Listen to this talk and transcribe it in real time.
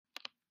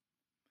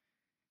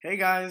Hey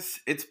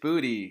guys, it's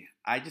Booty.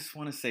 I just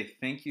want to say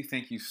thank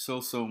you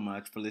so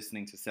much for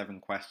listening to 7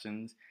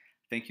 Questions.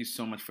 Thank you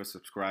so much for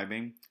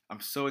subscribing. I'm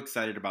so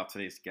excited about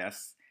today's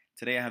guest.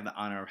 Today I have the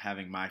honor of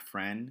having my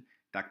friend,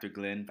 Dr.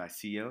 Glenn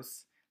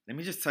Vasillos. Let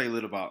me just tell you a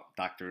little about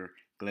Dr.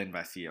 Glenn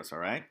Vasillos, all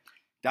right?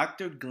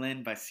 Dr.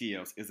 Glenn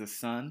Vasillos is the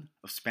son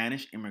of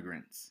Spanish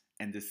immigrants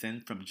and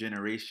descends from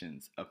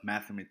generations of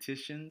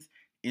mathematicians,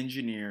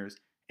 engineers,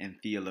 and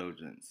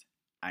theologians.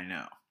 I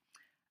know.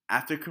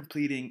 After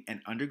completing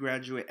an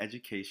undergraduate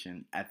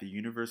education at the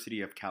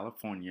University of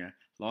California,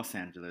 Los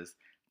Angeles,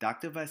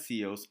 Dr.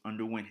 Vasillos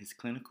underwent his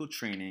clinical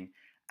training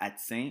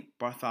at St.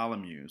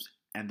 Bartholomew's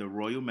and the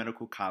Royal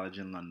Medical College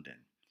in London.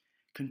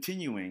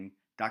 Continuing,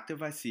 Dr.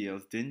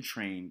 Vasillos then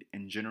trained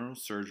in general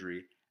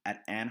surgery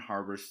at Ann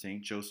Arbor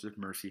St. Joseph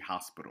Mercy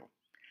Hospital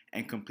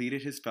and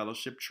completed his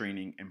fellowship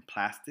training in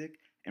plastic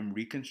and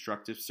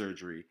reconstructive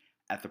surgery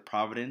at the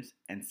Providence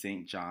and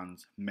St.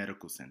 John's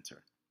Medical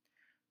Center.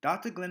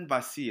 Dr. Glenn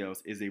Vasillos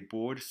is a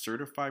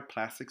board-certified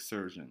plastic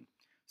surgeon,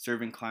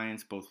 serving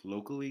clients both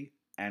locally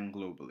and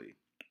globally.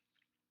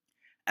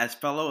 As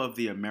fellow of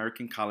the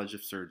American College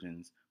of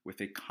Surgeons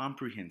with a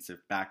comprehensive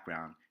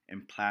background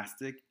in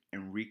plastic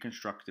and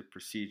reconstructive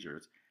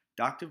procedures,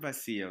 Dr.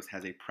 Vasillos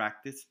has a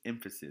practice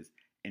emphasis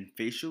in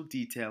facial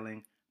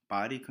detailing,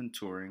 body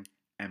contouring,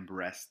 and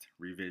breast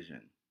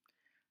revision.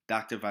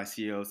 Dr.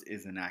 Vasillos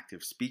is an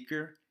active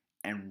speaker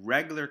and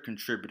regular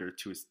contributor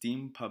to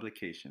esteemed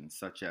publications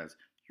such as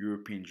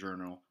European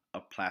Journal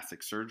of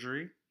Plastic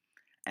Surgery,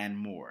 and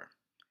more.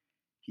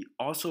 He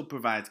also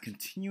provides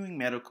continuing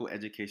medical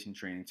education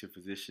training to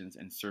physicians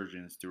and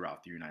surgeons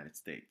throughout the United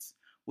States,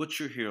 which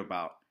you'll hear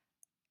about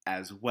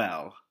as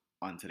well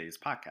on today's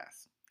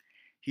podcast.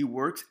 He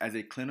works as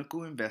a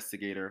clinical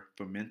investigator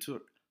for Mentor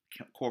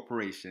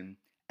Corporation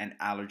and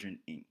Allergan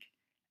Inc.,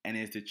 and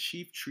is the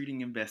chief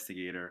treating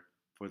investigator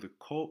for the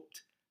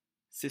Colt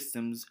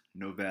Systems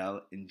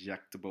Novel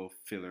Injectable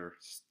Filler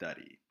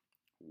Study.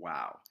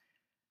 Wow.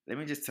 Let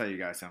me just tell you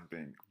guys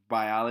something.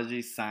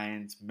 Biology,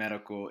 science,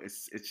 medical,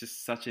 it's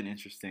just such an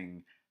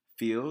interesting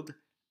field.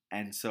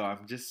 And so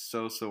I'm just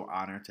so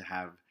honored to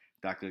have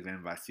Dr.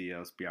 Glenn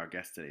Vasillos be our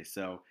guest today.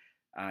 So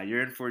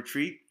you're in for a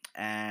treat.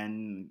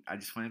 And I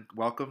just want to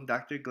welcome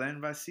Dr. Glenn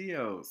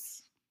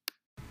Vasillos.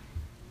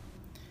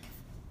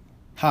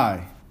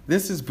 Hi,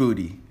 this is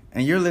Booty,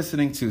 and you're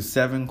listening to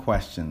 7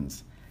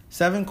 Questions.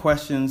 7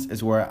 Questions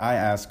is where I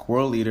ask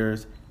world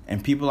leaders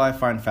and people I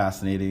find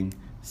fascinating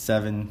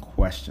 7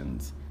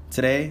 questions.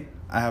 Today,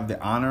 I have the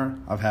honor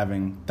of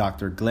having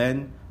Dr.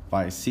 Glenn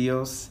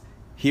Vasillos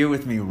here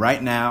with me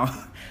right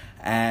now,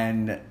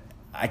 and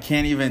I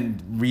can't even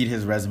read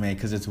his resume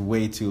because it's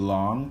way too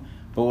long,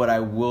 but what I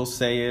will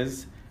say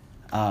is,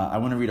 I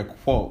want to read a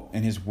quote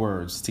in his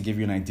words to give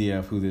you an idea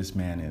of who this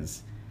man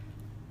is.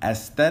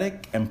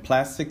 Aesthetic and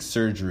plastic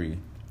surgery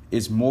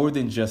is more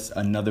than just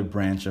another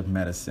branch of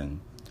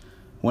medicine.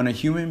 When a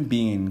human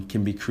being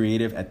can be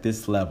creative at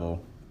this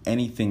level,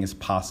 anything is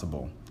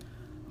possible.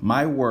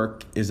 My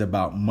work is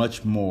about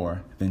much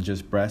more than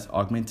just breast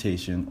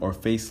augmentation or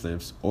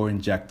facelifts or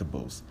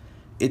injectables.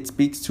 It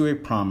speaks to a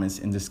promise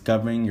in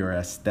discovering your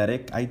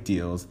aesthetic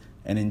ideals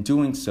and in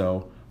doing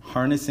so,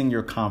 harnessing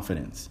your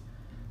confidence.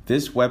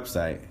 This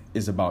website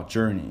is about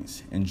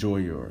journeys. Enjoy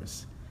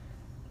yours.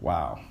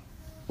 Wow.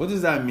 What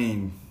does that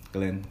mean,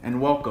 Glenn? And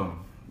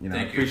welcome. Thank you.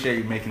 I appreciate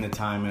you making the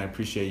time, and I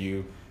appreciate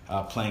you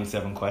playing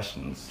 7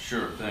 questions.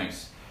 Sure,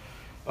 thanks.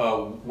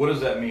 What does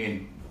that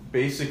mean?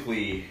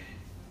 Basically,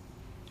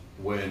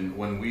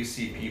 when we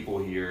see people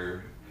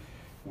here,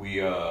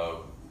 we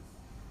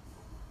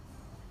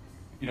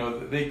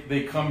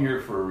they come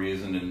here for a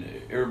reason, and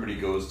everybody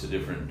goes to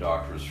different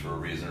doctors for a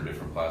reason, or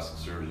different plastic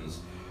surgeons.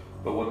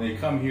 But when they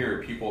come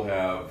here, people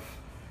have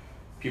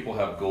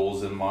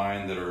goals in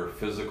mind that are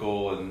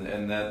physical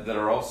and that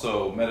are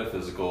also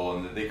metaphysical,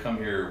 and they come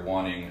here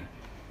wanting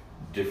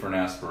different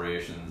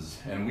aspirations.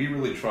 And we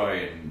really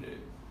try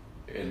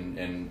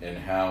and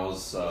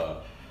house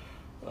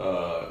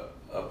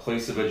a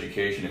place of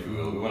education, if you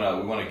will. We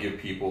want to give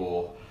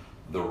people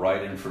the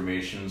right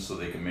information so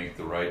they can make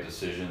the right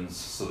decisions,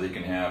 so they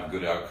can have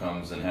good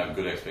outcomes and have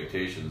good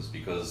expectations.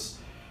 Because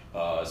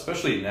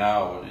especially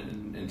now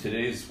in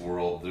today's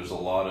world, there's a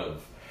lot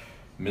of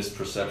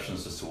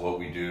misperceptions as to what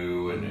we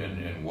do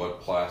and what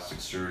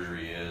plastic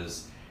surgery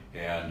is.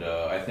 And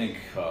I think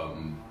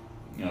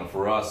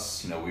for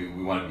us,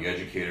 we want to be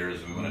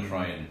educators. We want to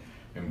try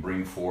and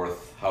bring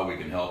forth how we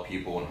can help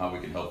people and how we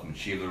can help them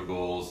achieve their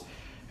goals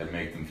and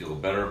make them feel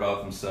better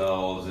about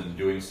themselves, and in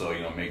doing so,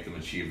 make them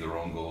achieve their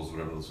own goals,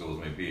 whatever those goals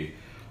may be.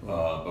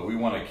 But we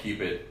want to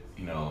keep it,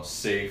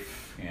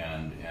 safe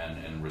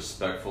and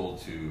respectful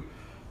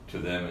to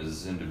them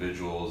as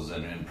individuals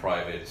and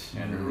private,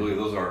 and really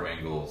those are our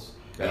main goals.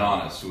 And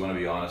honest. We want to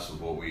be honest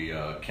with what we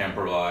can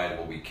provide,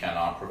 what we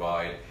cannot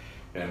provide,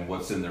 and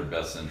what's in their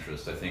best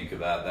interest. I think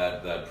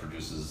that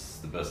produces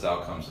the best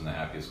outcomes and the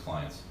happiest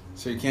clients.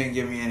 So you can't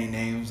give me any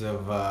names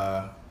of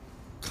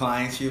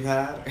clients you've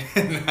had?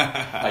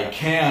 I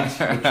can't.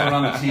 We turn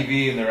on the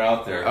TV and they're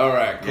out there. All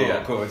right,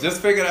 cool. Just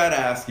figured I'd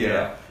ask you.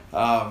 Yeah.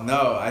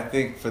 No, I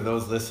think for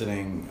those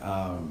listening,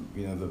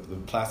 the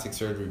plastic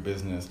surgery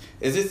business,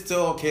 is it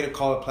still okay to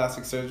call it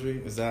plastic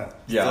surgery? Is that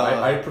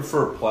I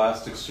prefer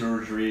plastic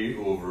surgery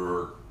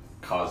over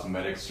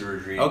cosmetic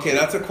surgery. Okay,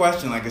 that's a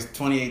question. Like, it's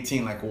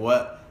 2018. Like,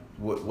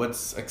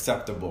 what's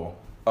acceptable?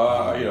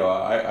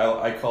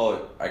 I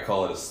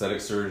call it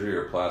aesthetic surgery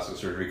or plastic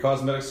surgery.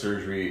 Cosmetic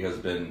surgery has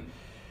been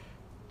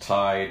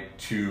tied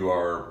to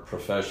our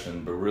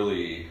profession, but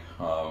really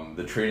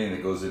the training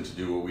that goes into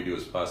do what we do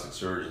as plastic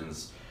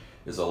surgeons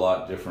is a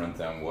lot different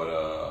than what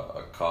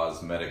a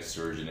cosmetic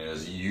surgeon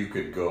is. You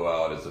could go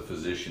out as a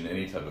physician,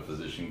 any type of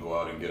physician, go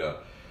out and get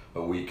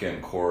a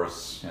weekend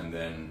course and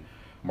then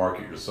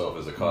market yourself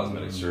as a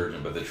cosmetic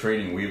surgeon. But the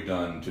training we've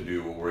done to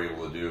do what we're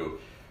able to do,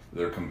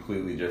 they're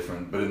completely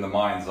different. But in the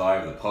mind's eye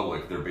of the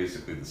public, they're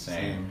basically the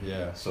same.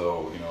 Yeah.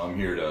 So, I'm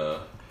here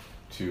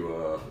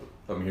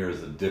I'm here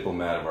as a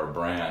diplomat of our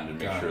brand and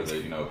make sure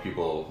that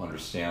people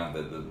understand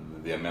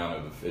that the amount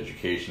of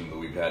education that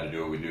we've had to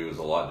do what we do is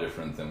a lot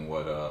different than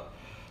what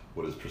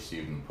is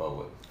perceived in the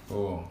public.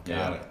 Cool.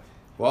 Got it.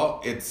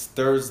 Well, it's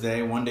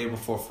Thursday, one day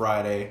before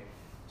Friday.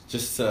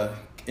 Just to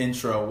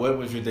intro, what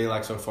was your day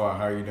like so far?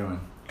 How are you doing?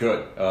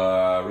 Good.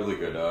 Really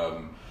good.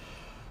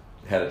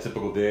 Had a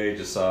typical day.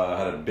 Just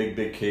had a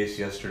big case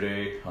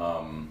yesterday.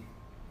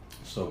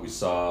 So we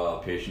saw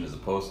a patient as a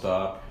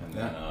post-op, and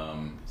then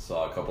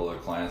saw a couple other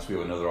clients. We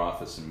have another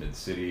office in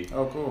Mid-City.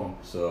 Oh, cool.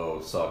 So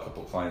saw a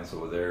couple of clients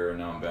over there, and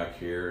now I'm back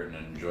here and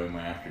enjoying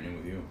my afternoon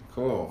with you.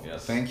 Cool.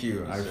 Yes. Thank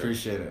you. Yes, I sir.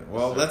 appreciate it.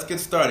 Well, let's get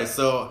started.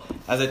 So,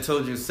 as I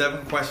told you,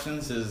 7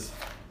 questions is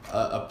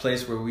a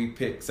place where we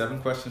pick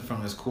 7 questions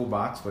from this cool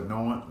box, but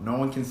no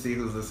one can see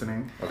who's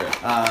listening. Okay.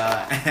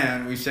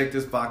 And we shake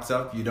this box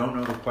up. You don't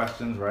know the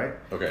questions, right?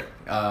 Okay.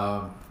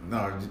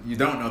 No, you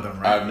don't know them,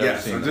 right? I've never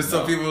seen them. Just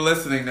so people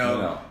listening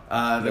know, No.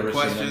 the Never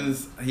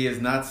questions he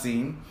has not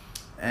seen,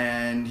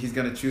 and he's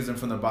going to choose them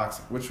from the box.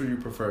 Which would you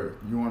prefer?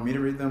 You want me to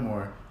read them,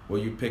 or will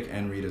you pick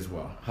and read as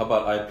well? How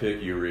about I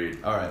pick, you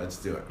read? All right, let's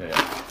do it. Yeah.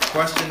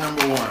 Question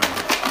number 1.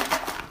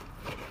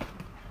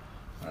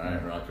 All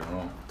right, rock and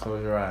roll.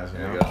 Close your eyes.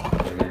 There you go.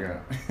 There you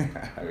go.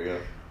 There we go.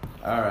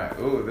 All right.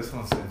 Ooh, this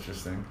one's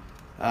interesting.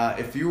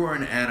 If you were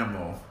an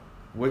animal,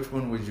 which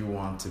one would you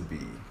want to be?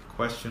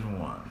 Question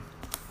 1.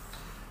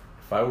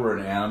 If I were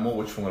an animal,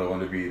 which one would I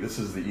want to be? This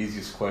is the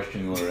easiest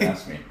question you'll ever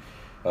ask me.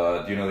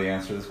 Do you know the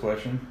answer to this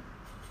question?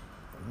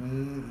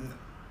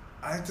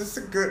 I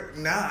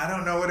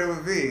don't know what it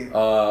would be.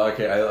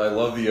 Okay, I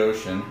love the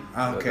ocean.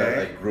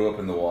 Okay. I grew up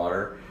in the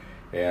water,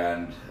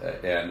 and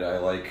I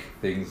like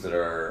things that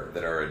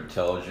are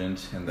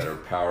intelligent and that are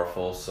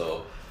powerful.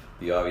 So,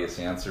 the obvious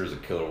answer is a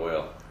killer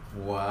whale.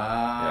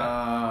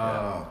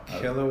 Wow. Yeah.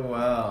 Killer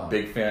whale.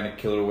 Big fan of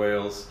killer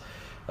whales.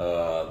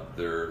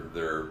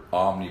 They're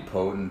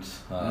omnipotent.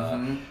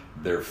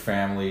 They're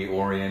family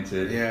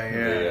oriented.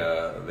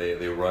 Yeah.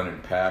 They run in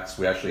packs.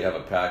 We actually have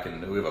a pod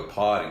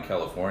in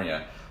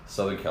California,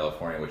 Southern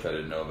California, which I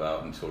didn't know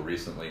about until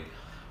recently.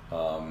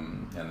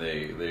 And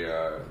they're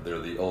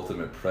the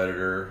ultimate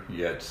predator.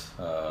 Yet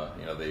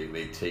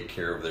they take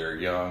care of their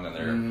young, and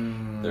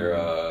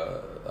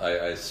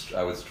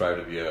I would strive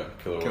to be a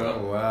killer whale.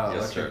 Killer whale.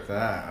 Yes, Look sir. at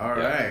that. All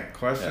right.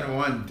 Question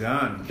 1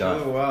 done. Done.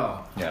 Killer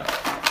whale. Yeah.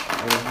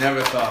 I would have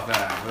never thought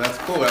that. But that's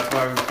cool. That's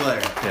why we play.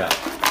 Yeah.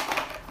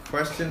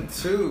 Question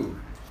 2.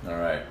 All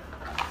right.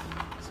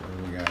 So what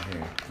do we got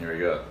here? Here we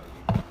go.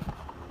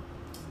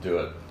 Do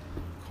it.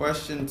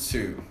 Question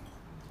 2.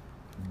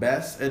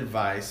 Best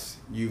advice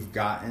you've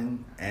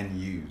gotten and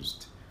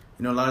used.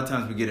 A lot of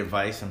times we get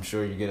advice. I'm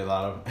sure you get a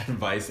lot of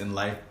advice in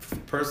life,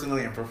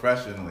 personally and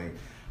professionally.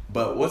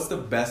 But what's the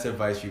best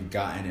advice you've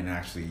gotten and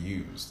actually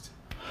used?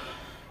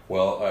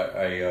 Well,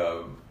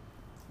 I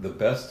the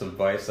best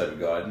advice I've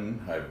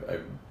gotten,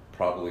 I've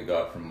probably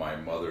got from my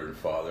mother and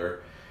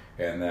father,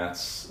 and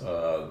that's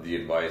the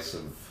advice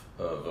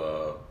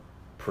of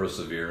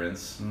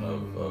perseverance,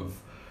 of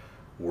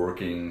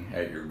working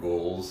at your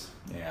goals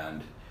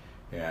and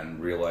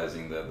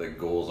realizing that the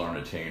goals aren't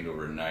attained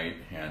overnight,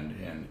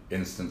 and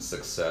instant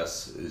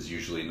success is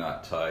usually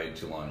not tied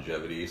to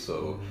longevity.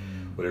 So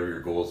whatever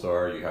your goals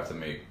are, you have to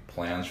make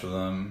plans for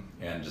them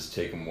and just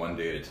take them one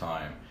day at a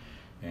time.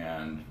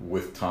 And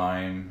with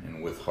time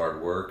and with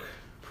hard work,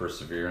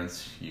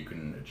 perseverance, you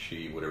can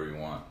achieve whatever you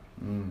want.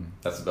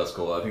 That's the best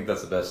goal. I think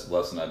that's the best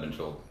lesson I've been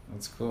told.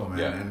 That's cool, man.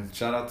 Yeah. And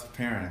shout out to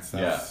parents.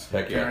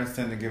 Heck yeah. Parents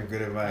tend to give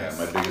good advice.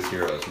 Yeah, my biggest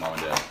hero is mom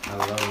and dad. I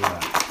love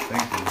that.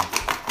 Thank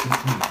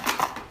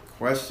you.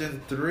 Question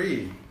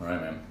 3. All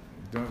right, man.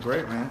 You're doing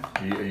great, man.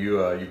 Are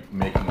you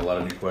making a lot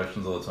of new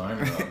questions all the time?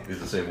 Or no? These are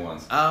the same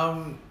ones?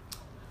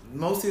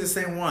 Mostly the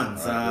same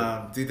ones.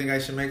 Right, do you think I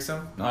should make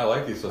some? No, I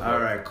like these so far. All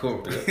right,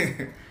 cool.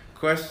 Yeah.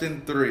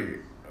 Question 3.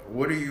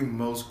 What are you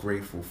most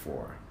grateful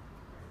for?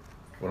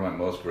 What am I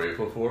most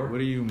grateful for? What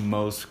are you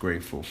most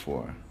grateful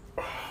for?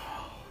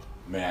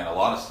 Man, a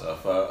lot of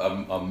stuff.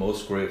 I'm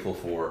most grateful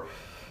for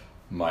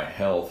my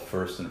health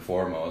first and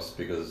foremost,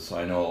 because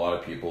I know a lot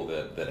of people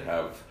that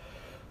have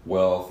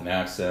wealth and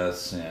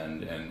access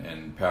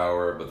and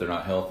power, but they're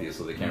not healthy,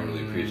 so they can't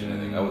really preach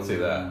anything. I would say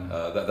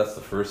that's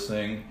the first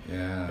thing.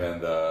 Yeah.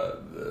 And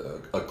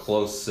a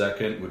close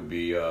second would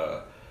be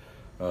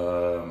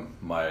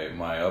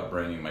my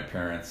upbringing. My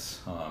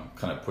parents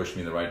kind of pushed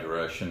me in the right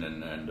direction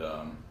and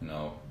you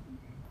know,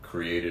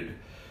 created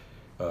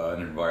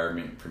an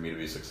environment for me to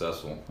be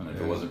successful. And if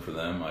it wasn't for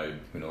them,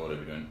 who knows what I'd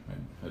be doing.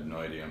 I had no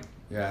idea.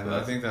 Yeah, no,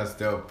 I think that's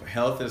dope.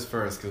 Health is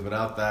first, because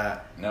without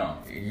that, no,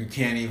 you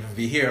can't even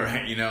be here,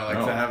 right? You know,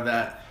 like to have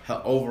that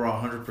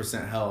overall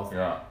 100% health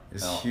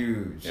is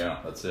huge. Yeah,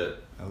 that's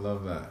it. I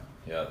love that.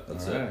 Yeah,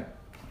 that's All it. Right.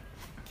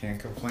 Can't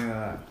complain of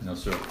that. No,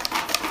 sir.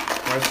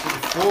 Question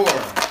 4.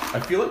 I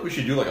feel like we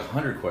should do like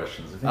 100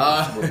 questions.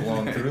 I think we're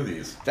blowing through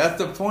these. That's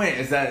the point,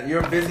 is that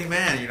you're a busy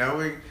man, you know?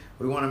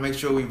 We want to make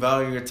sure we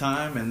value your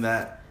time and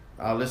that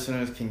our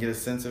listeners can get a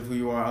sense of who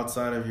you are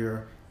outside of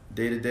your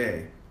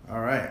day-to-day. All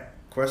right.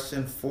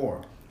 Question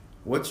 4.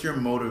 What's your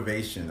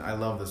motivation? I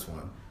love this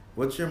one.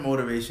 What's your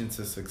motivation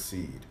to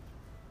succeed?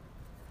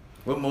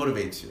 What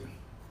motivates you?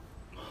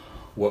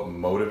 What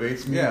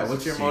motivates me? Yeah,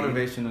 what's your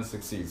motivation to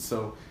succeed?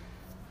 So,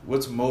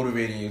 what's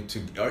motivating you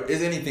to, or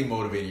is anything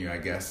motivating you, I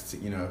guess, to,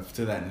 you know,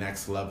 to that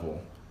next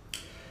level?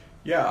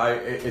 Yeah,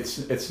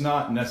 it's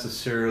not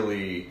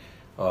necessarily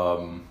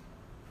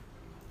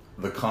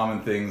the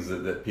common things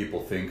that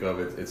people think of.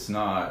 It's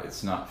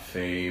not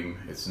fame.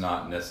 It's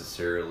not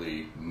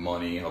necessarily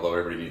money. Although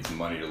everybody needs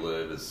money to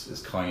live,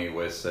 as Kanye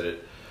West said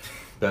it.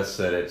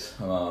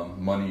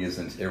 Money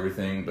isn't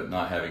everything, but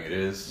not having it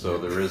is. So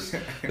there is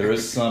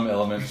some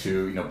element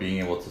to, you know, being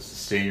able to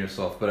sustain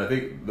yourself. But I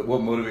think that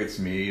what motivates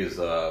me is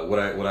what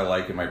I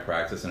like in my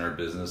practice in our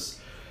business.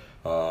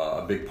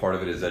 A big part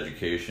of it is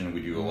education.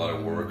 We do a lot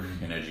of work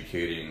in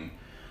educating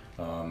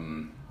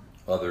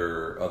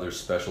other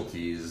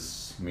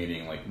specialties,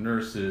 meaning like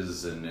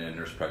nurses and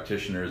nurse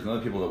practitioners and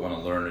other people that want to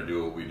learn to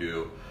do what we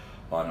do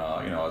on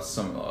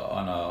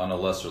a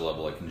lesser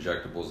level, like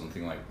injectables and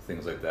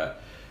things like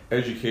that.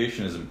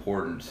 Education is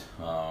important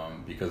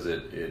because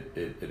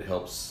it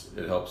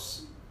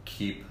helps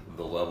keep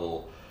the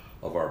level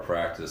of our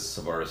practice,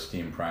 of our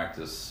esteemed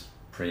practice,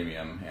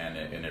 premium, and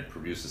it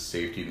produces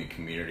safety in the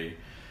community.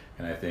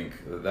 And I think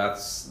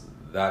that's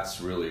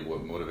really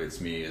what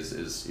motivates me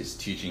is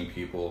teaching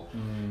people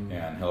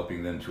and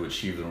helping them to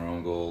achieve their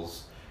own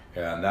goals.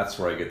 And that's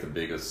where I get the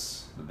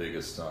biggest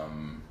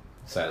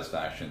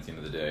satisfaction at the end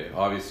of the day.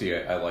 Obviously,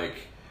 I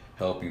like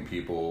helping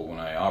people when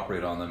I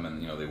operate on them,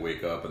 and you know, they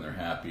wake up and they're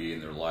happy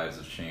and their lives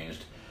have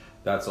changed.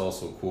 That's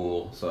also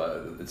cool.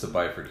 So it's a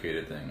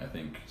bifurcated thing. I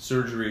think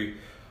surgery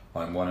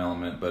on one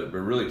element, but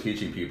really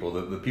teaching people.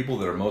 The people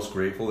that are most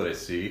grateful that I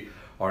see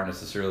aren't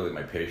necessarily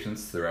my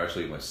patients. They're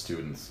actually my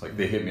students. Like,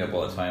 they hit me up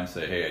all the time,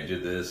 say, "Hey, I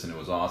did this and it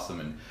was awesome,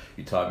 and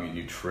you taught me a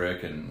new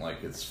trick, and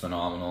like it's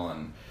phenomenal,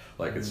 and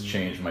like it's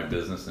changed my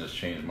business and it's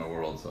changed my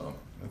world." So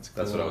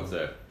that's what I would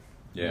say.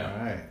 Yeah.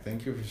 All right.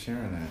 Thank you for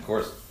sharing that. Of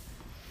course.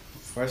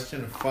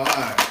 Question 5. All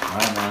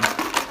right, man.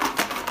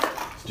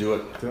 Let's do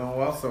it. Doing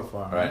well so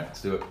far. All right,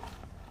 let's do it.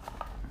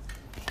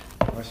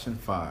 Question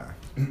 5.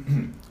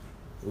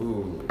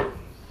 Ooh,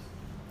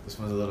 this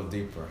one's a little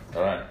deeper.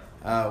 All right.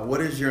 What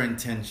is your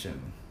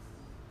intention?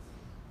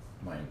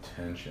 My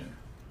intention.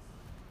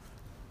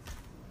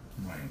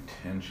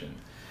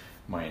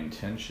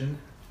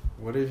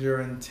 What is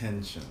your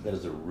intention? That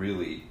is a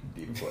really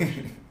deep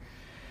question.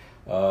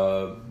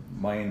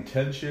 My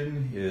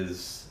intention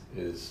is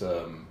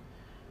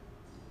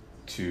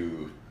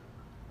to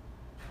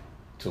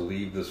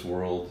leave this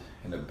world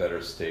in a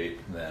better state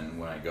than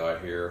when I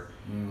got here,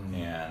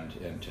 and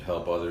to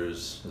help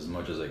others as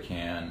much as I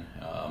can.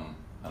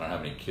 I don't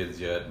have any kids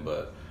yet,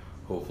 but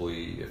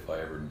hopefully, if I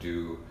ever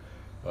do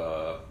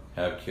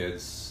have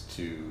kids,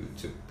 to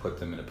put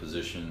them in a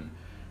position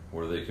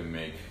where they can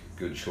make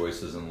good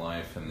choices in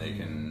life, and they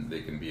can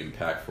be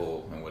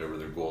impactful in whatever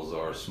their goals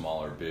are,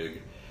 small or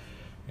big,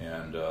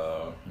 and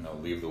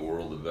leave the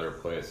world a better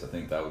place. I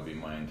think that would be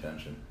my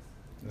intention.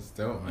 That's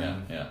dope,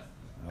 man. Yeah.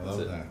 I love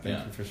that.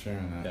 Thank you for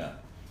sharing that. Yeah.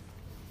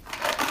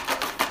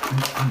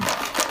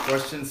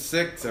 Question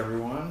 6,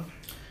 everyone.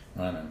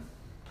 All right, man.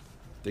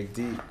 Dig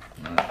deep.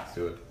 All right, let's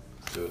do it.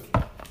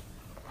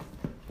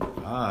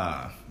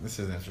 This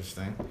is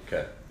interesting.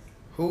 Okay.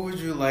 Who would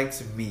you like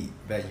to meet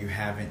that you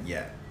haven't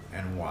yet,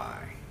 and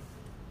why?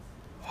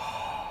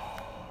 I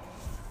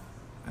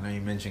know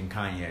you mentioned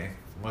Kanye.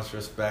 Much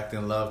respect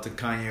and love to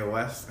Kanye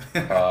West.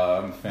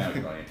 I'm a fan of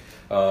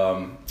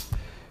Kanye.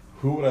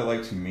 Who would I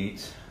like to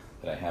meet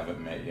that I haven't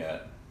met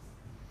yet?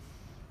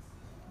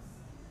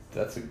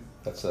 That's a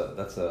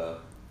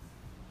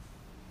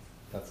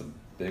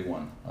big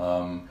one.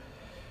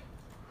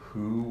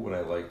 Who would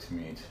I like to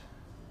meet?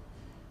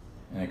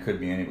 And it could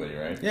be anybody,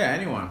 right? Yeah,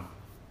 anyone.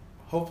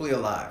 Hopefully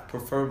alive.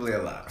 Preferably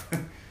alive.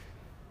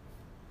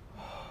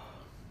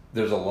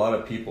 There's a lot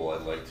of people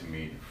I'd like to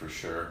meet for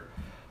sure.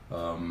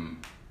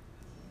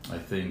 I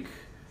think.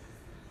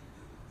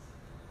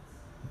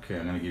 Okay,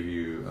 I'm gonna give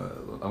you.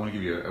 I want to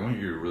give you a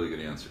really good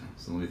answer.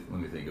 So let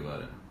me think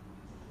about it.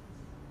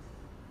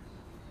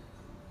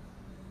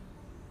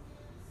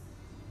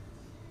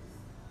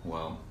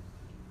 Well,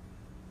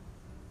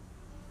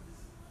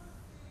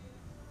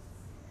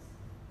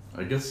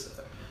 I guess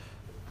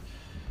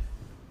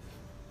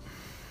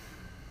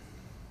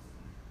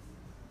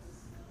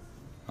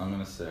I'm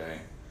gonna say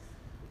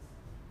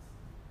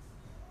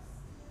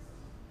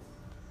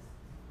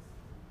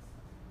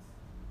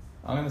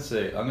I'm gonna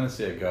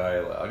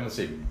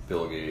say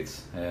Bill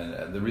Gates,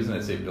 and the reason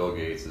I say Bill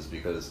Gates is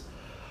because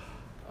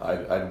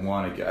I'd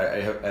want to.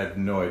 I have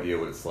no idea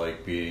what it's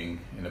like being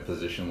in a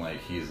position like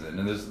he's in,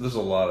 and there's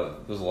a lot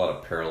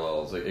of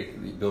parallels.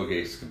 Bill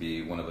Gates could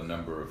be one of a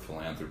number of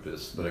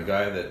philanthropists, but a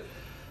guy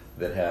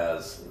that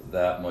has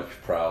that much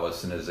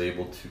prowess and is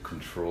able to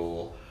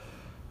control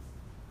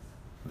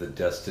the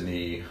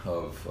destiny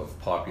of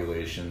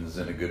populations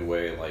in a good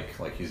way,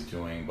 like he's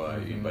doing by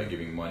by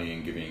giving money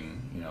and giving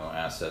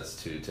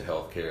assets to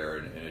healthcare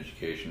and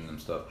education and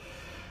stuff.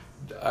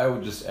 I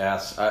would just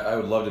ask. I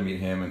would love to meet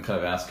him and kind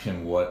of ask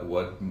him what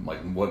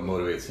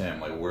motivates him,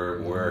 like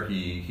where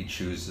he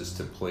chooses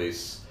to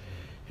place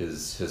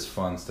his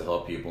funds to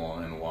help people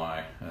and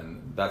why.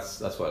 And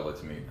that's what I'd like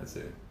to meet. I'd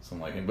say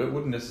something like him, but it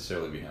wouldn't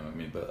necessarily be him. I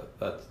mean,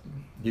 but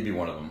he'd be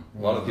one of them.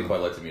 A lot of people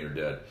I'd like to meet are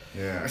dead.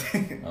 Yeah.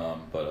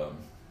 But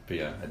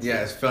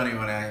yeah. It's funny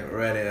when I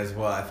read it as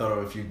well. I thought of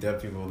a few dead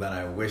people that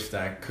I wished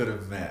I could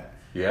have met.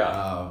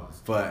 Yeah.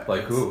 But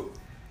like who?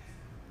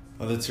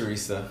 Mother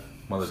Teresa.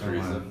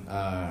 Teresa.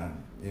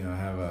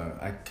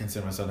 I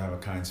consider myself to have a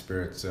kind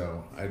spirit,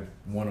 so I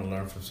want to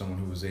learn from someone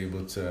who was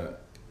able to,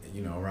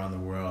 around the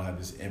world have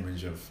this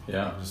image of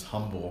just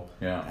humble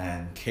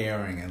and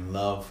caring and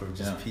love for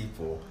just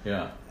people.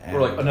 Yeah.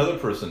 Or like another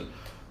person,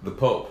 the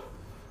Pope.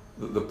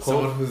 The Pope,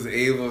 someone who's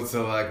able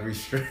to like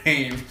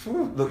restrain.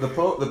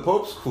 The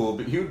Pope's cool,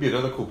 but he would be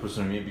another cool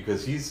person to meet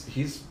because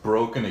he's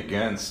broken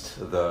against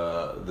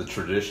the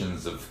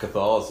traditions of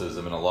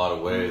Catholicism in a lot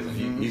of ways, and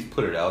he's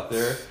put it out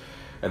there.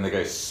 And the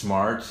guy's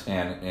smart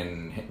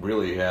and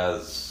really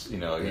has he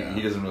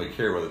doesn't really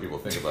care what other people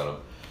think about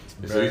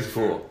him. So he's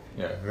cool.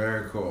 Yeah.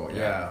 Very cool.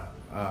 Yeah.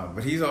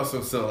 But he's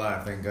also still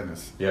alive, thank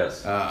goodness.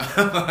 Yes.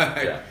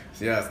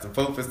 Yes, the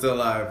Pope is still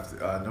alive.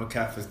 No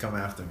Catholics come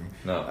after me.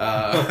 No.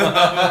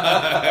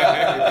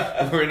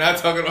 We're not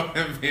talking about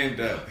him being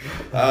dead.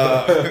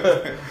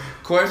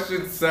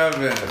 Question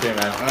 7. Okay,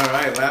 man. All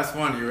right, last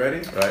one. You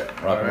ready?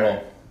 Right. Rock and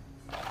roll.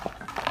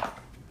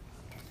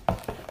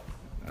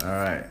 All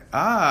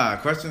right.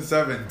 Question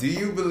 7. Do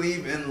you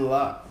believe in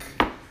luck?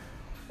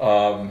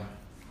 No,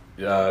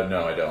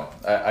 I don't.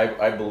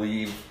 I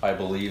believe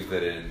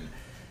that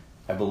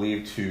I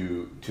believe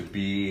to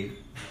be.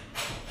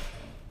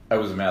 I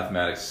was a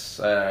mathematics.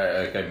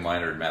 I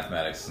minored in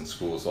mathematics in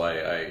school, so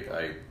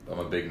I'm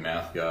a big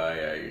math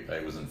guy. I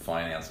was in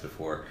finance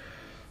before,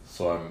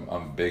 so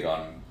I'm big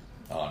on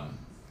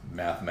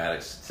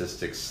mathematics,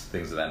 statistics,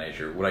 things of that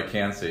nature. What I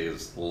can say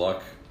is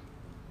luck.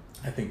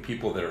 I think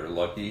people that are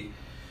lucky,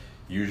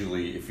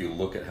 usually, if you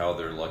look at how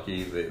they're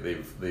lucky,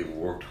 they've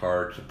worked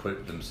hard to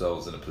put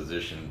themselves in a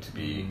position to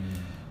be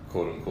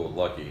quote unquote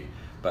lucky.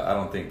 But I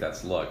don't think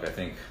that's luck. I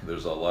think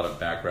there's a lot of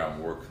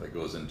background work that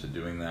goes into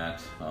doing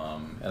that.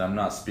 And I'm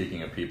not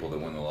speaking of people that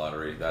win the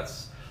lottery.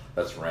 That's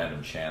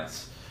random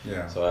chance.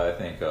 Yeah. So I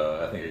think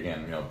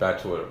again,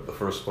 back to the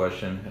first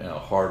question,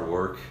 hard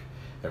work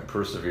and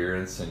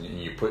perseverance, and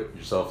you put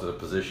yourself in a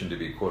position to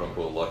be quote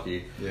unquote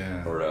lucky,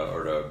 or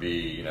to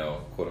be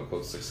quote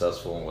unquote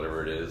successful in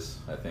whatever it is.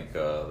 I think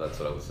that's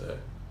what I would say.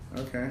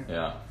 Okay.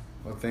 Yeah.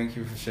 Well, thank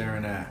you for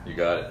sharing that. You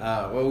got it.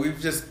 Well, we've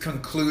just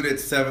concluded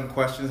 7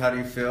 questions. How do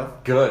you feel?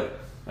 Good.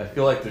 I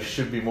feel like there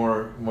should be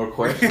more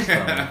questions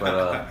coming,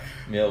 but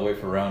I'll wait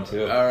for round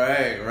 2. All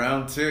right,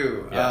 round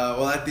 2. Yeah.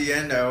 Well, at the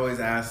end, I always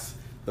ask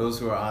those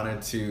who are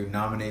honored to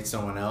nominate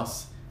someone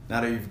else. Now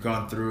that you've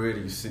gone through it,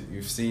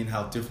 you've seen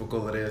how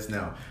difficult it is.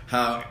 Now,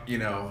 how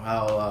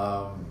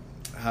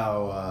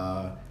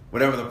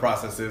whatever the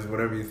process is,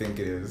 whatever you think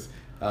it is,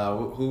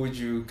 who would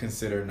you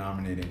consider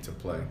nominating to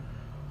play?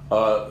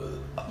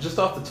 Just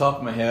off the top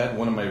of my head,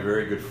 one of my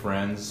very good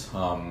friends,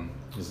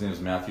 his name is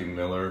Matthew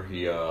Miller.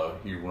 He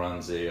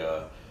runs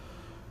a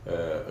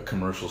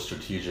commercial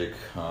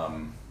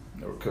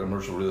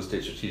real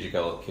estate strategic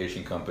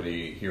allocation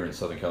company here in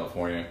Southern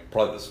California.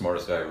 Probably the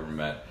smartest guy I've ever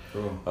met.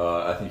 Cool.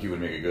 I think he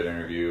would make a good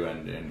interview,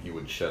 and he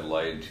would shed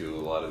light into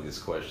a lot of these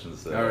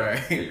questions that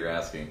you're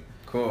asking.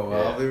 Cool.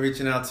 Well, I'll be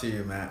reaching out to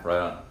you, Matt.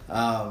 Right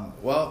on.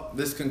 Well,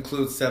 this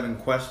concludes 7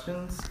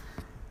 questions.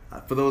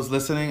 For those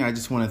listening, I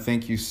just want to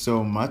thank you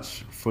so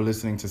much for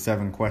listening to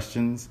 7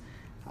 questions.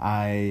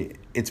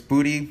 It's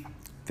Booty.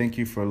 Thank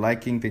you for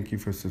liking. Thank you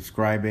for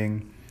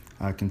subscribing.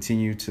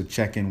 Continue to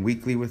check in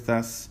weekly with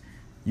us.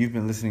 You've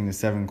been listening to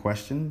 7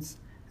 questions,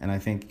 and I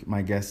thank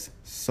my guests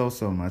so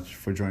much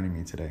for joining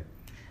me today.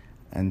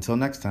 Until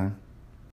next time.